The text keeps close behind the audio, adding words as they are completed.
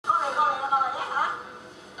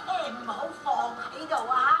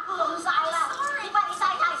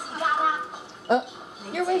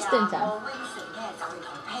just in time.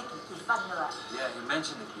 Yeah, you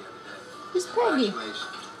mentioned it the other day. Who's Peggy?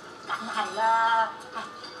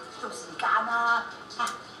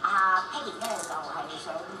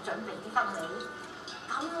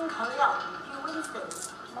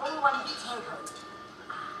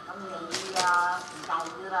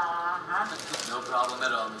 No problem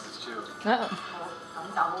at all, Mrs. Chu.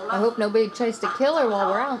 Uh-oh. I hope nobody tries to kill her while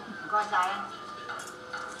we're out.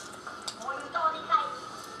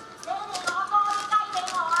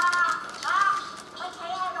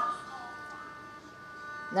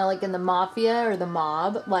 Now, like in the mafia or the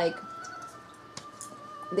mob, like,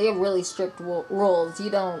 they have really strict rules. You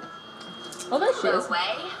don't... Oh, there she is.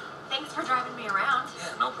 Thanks for driving me around.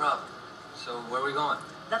 Yeah, no problem. So, where are we going?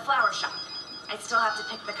 The flower shop. I still have to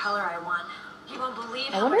pick the color I want. You won't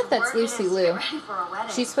believe I wonder if that's Lucy Liu.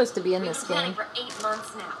 She's supposed to be in this game. We've been planning for 8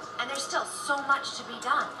 months now, and there's still so much to be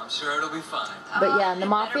done. I'm sure it'll be fine. But yeah, in the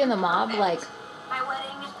mafia and the mob, like, my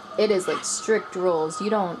wedding. it is like strict rules. You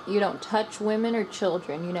don't touch women or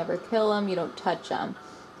children. You never kill them. You don't touch them.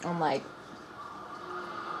 I'm like,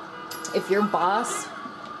 if your boss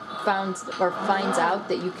finds out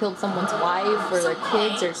that you killed someone's wife or their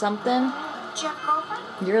kids or something,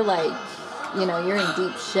 you're like, you know, you're in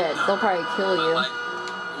deep shit. They'll probably kill you. It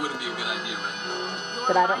wouldn't be a good idea right now.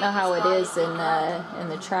 But I don't know how it is in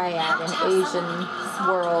the triad and Asian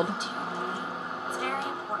world. It's very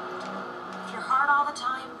important. If you're hard all the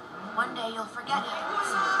time, one day you'll forget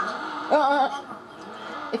how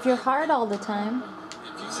If you're hard all the time.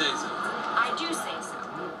 If you say so. I do say so.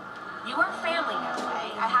 You are family that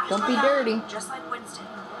way. I have Don't to be dirty. Just like Winston.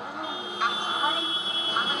 After the wedding,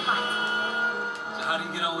 I'm gonna find you. So how do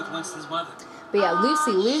you get on with Winston's mother? But yeah,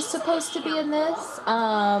 Lucy Liu's supposed to be in this.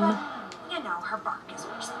 You know, her bark is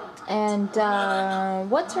worse. And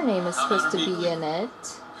what's her name is supposed to be in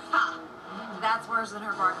it. Ha! That's worse than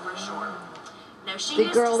her bark for sure. No, she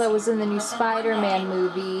The girl that was in the new Spider-Man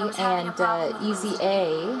movie and Easy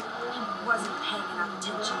A. Wasn't paying enough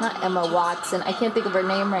attention. Not Emma Watson. I can't think of her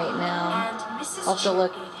name right now. I'll have to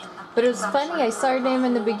look. But it was funny. I saw her name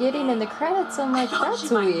in the beginning in the credits. I'm like, that's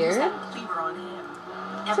weird.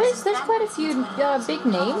 There's quite a few big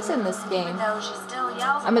names in this game.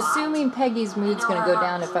 I'm assuming Peggy's mood's gonna go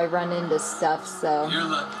down if I run into stuff, so You're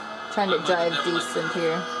lucky. trying to drive decent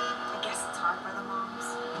here. I guess it's hard for the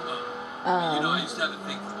moms. You know, I used to have a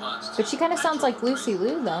thing for moms. But she kind of sounds like Lucy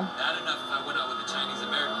Liu, though. Not enough if I went out with a Chinese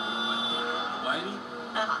American woman. Whitey?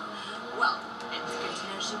 Well, it's good to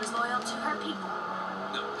know she was loyal to her people.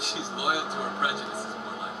 No, she's loyal to her prejudices,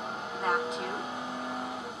 more like. That too.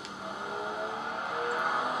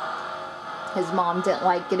 His mom didn't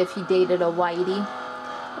like it if he dated a whitey.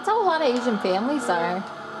 That's how a lot of Asian families are.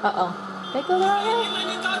 Uh-oh. Did I go the wrong way? I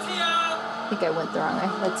think I went the wrong way.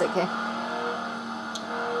 That's okay.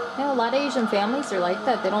 Yeah, a lot of Asian families are like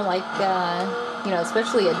that. They don't like, you know,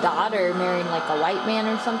 especially a daughter marrying like a white man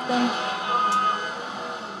or something.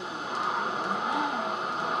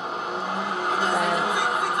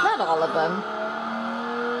 Not all of them.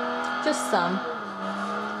 Just some.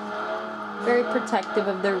 Very protective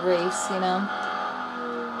of their race, you know.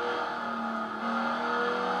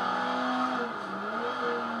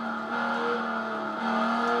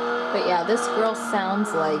 But yeah, this girl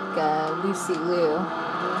sounds like Lucy Liu.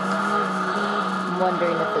 I'm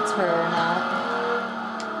wondering if it's her or not.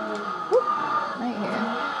 Whoop, right here.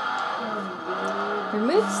 Her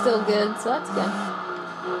mood's still good, so that's good.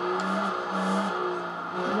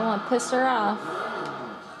 I don't want to piss her off.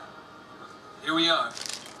 Here we are.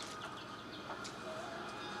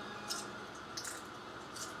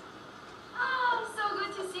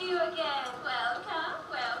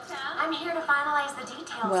 I'm here to finalize the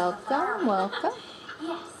details. Welcome, welcome.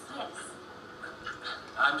 Yes, yes.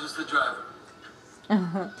 I'm just the driver.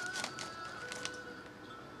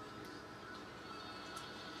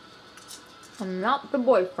 I'm not the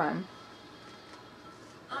boyfriend.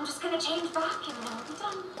 I'm just gonna change back and then we'll be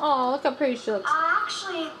done. Oh, look how pretty she looks.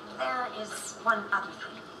 Actually, there is one other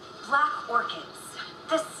thing. Black orchids.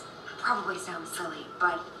 This probably sounds silly,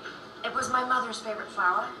 but it was my mother's favorite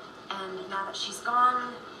flower, and now that she's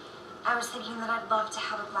gone, I was thinking that I'd love to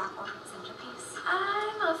have a black orchid centerpiece.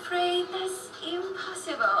 I'm afraid that's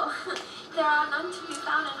impossible. There are none to be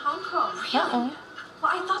found in Hong Kong. Really? Well,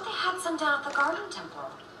 I thought they had some down at the Garden Temple.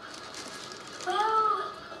 Well,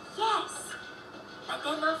 yes, but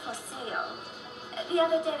they're not for sale. The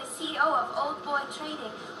other day, the CEO of Old Boy Trading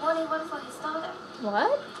wanted one for his daughter.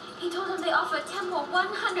 What? He told them they offered Temple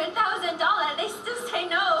 $100,000. They still say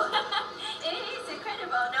no. It is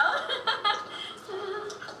incredible, no?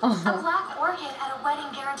 A black orchid at a wedding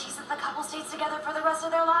guarantees that the couple stays together for the rest of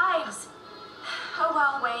their lives. Oh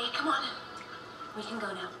well, Wei, come on. We can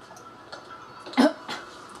go now.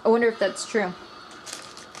 I wonder if that's true.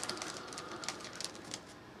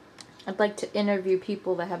 I'd like to interview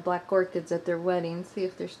people that have black orchids at their weddings, see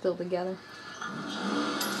if they're still together.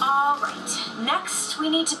 Alright, next we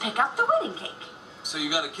need to pick up the wedding cake. So you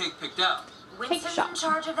got a cake picked out? Winston's in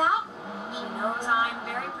charge of that. He knows I'm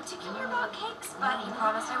very particular about cakes, but he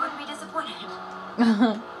promised I wouldn't be disappointed.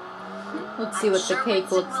 Let's see what the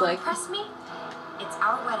cake looks like. Impress me. It's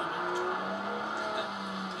our wedding hat.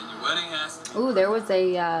 And your wedding has to be... Ooh, there was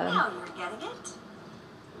a, Now you're getting it.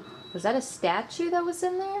 was that a statue that was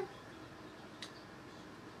in there?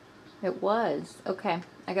 It was. Okay,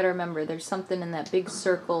 I gotta remember, there's something in that big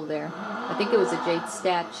circle there. I think it was a jade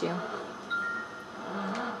statue.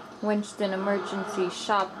 Winston, emergency,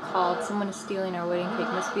 shop called. Someone is stealing our wedding cake.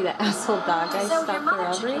 Must be the asshole dog guy So stopped your the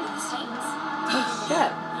mother took robbery. you to the States? Oh shit.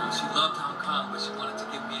 You know, she loved Hong Kong, but she wanted to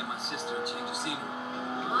give me and my sister a change of scenery.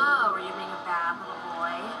 Oh, were you being a bad little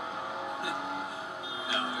boy?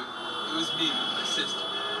 No, it was me with my sister.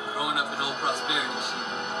 Growing up in old prosperity,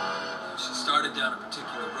 she started down a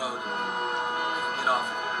particular road and couldn't get off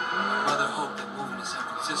of it. My mother hoped that moving to San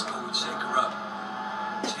Francisco would shake her up,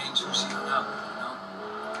 change who she hung out with, you know?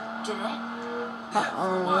 Did it? Yeah,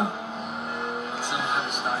 for a while. But some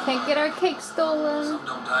habits die. Can't get our cake stolen. Some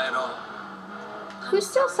don't die at all. Who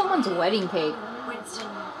steals someone's wedding cake? Winston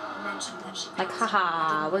mentioned that she Like, passed.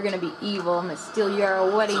 haha, we're gonna be evil. I'm gonna steal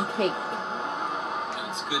your wedding cake. And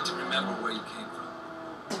it's good to remember where you came from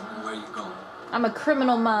and where you're going. I'm a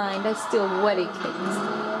criminal mind. I steal wedding cakes.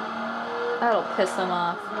 That'll piss them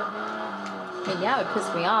off. I mean, yeah, it would piss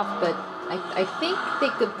me off, but I think they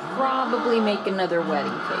could probably make another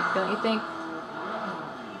wedding cake, don't you think?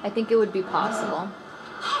 I think it would be possible.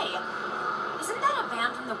 Hey, isn't that a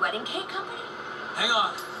van from the wedding cake company? Hang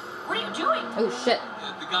on. What are you doing? Oh shit.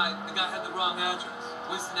 Yeah, the guy had the wrong address.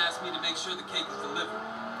 Winston asked me to make sure the cake is delivered.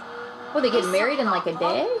 Well, they get married in like a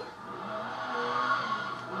day?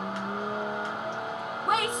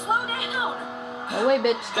 Wait, slow down. No way,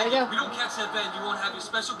 bitch. Gotta If we go. don't catch that van, you won't have your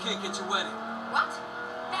special cake at your wedding. What?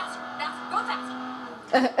 Faster, go faster.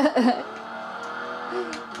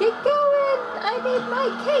 Get going. I need my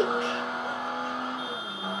cake.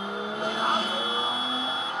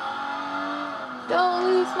 Don't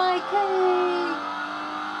lose my cake.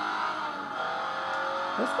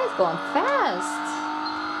 This guy's going fast.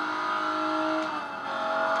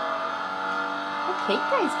 The cake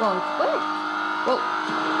guy's going quick. Whoa.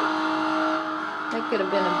 That could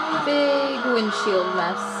have been a big windshield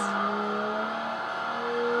mess.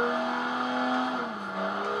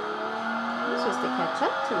 I'm supposed to catch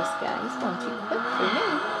up to this guy. He's going too quick for me.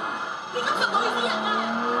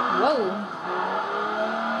 Whoa.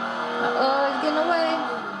 Uh-oh, he's getting away.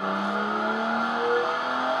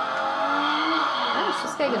 Oh, is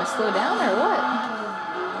this guy gonna slow down or what?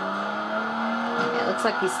 Yeah, it looks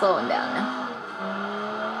like he's slowing down now.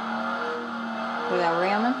 Without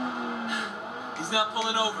ramming? He's not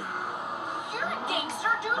pulling over. You're a gangster.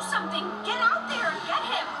 Do something. Get out there and get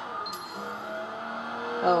him.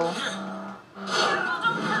 Oh, Here, Careful,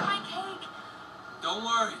 don't hurt my cake. don't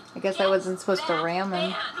worry. I guess I wasn't supposed to ram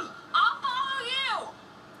him. I'll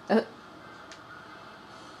follow you.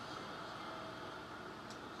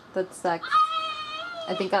 That sucks.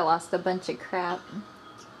 I think I lost a bunch of crap.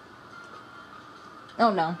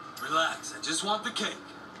 Oh no. Relax, I just want the cake.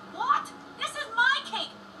 What? This is my cake.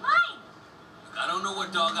 Mine. Look, I don't know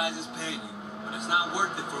what Dog Eyes is paying you, but it's not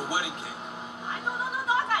worth it for a wedding cake. I don't know no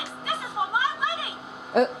dog eyes. This is for my wedding.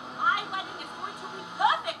 My wedding is going to be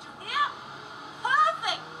perfect, you hear?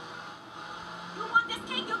 Perfect. You want this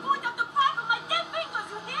cake, you're going to have to pry from my dead fingers,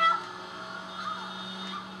 you hear?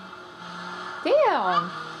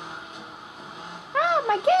 Damn. Ah,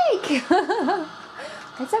 my cake!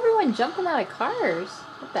 Why is everyone jumping out of cars?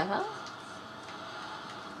 What the hell?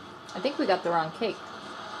 I think we got the wrong cake.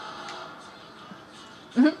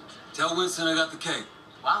 Tell Winston I got the cake.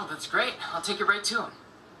 Wow, that's great. I'll take it right to him.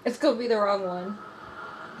 It's gonna be the wrong one.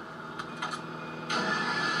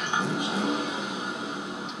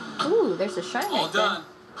 Ooh, there's a shrine All right there. done.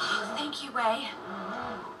 Thank you, Wei.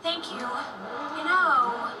 Thank you. You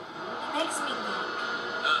know, it makes me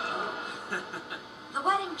think. The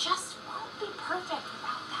wedding just won't be perfect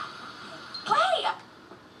without that. Wei!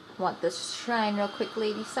 Want this shrine real quick,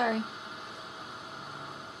 lady. Sorry.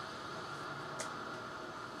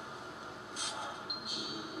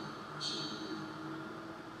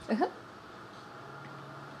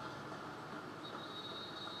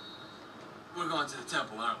 We're going to the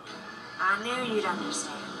temple, aren't we? I knew you'd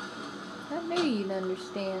understand. I knew you'd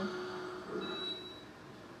understand.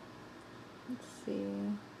 Let's see.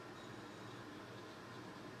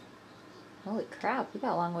 Holy crap, we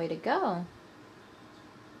got a long way to go.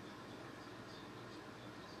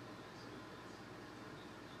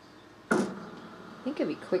 I think it'd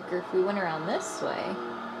be quicker if we went around this way.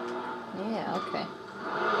 Yeah, okay.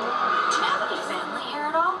 Do you have any family here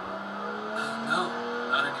at all? No,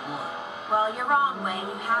 not anymore. Well, you're wrong, Wayne.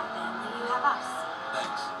 You have family. You have us.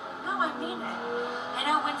 Thanks. No, I mean it. I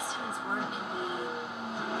know Winston's work can be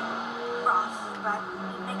rough, but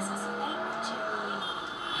it makes us a favor,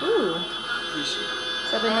 too. Ooh. Appreciate it.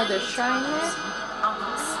 Is that another shrine there?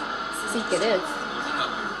 Uncles. I think it is.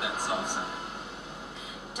 Help me with that soft side.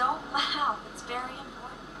 Don't laugh. It's very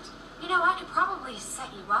important. You know, I could probably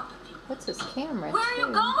set you up if you... What's this camera? Where are you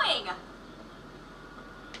too? going?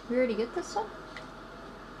 We already get this one?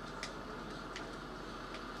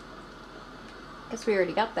 Guess we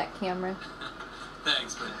already got that camera.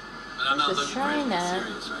 Thanks, but I'm not What's the looking for anything shrine at?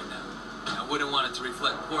 serious right now. I wouldn't want it to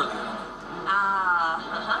reflect poorly on you.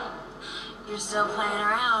 You're still playing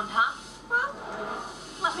around, huh? Well,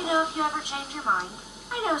 let me know if you ever change your mind.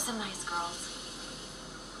 I know some nice girls.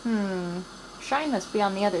 Shrine must be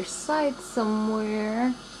on the other side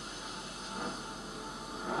somewhere.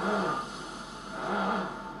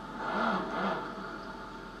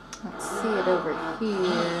 Let's see it over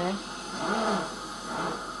here.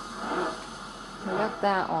 We got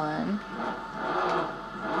that one.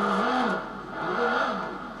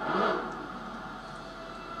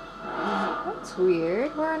 That's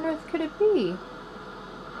weird. Where on earth could it be?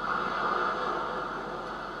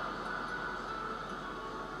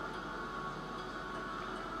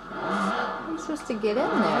 How are you supposed to get in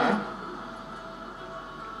there?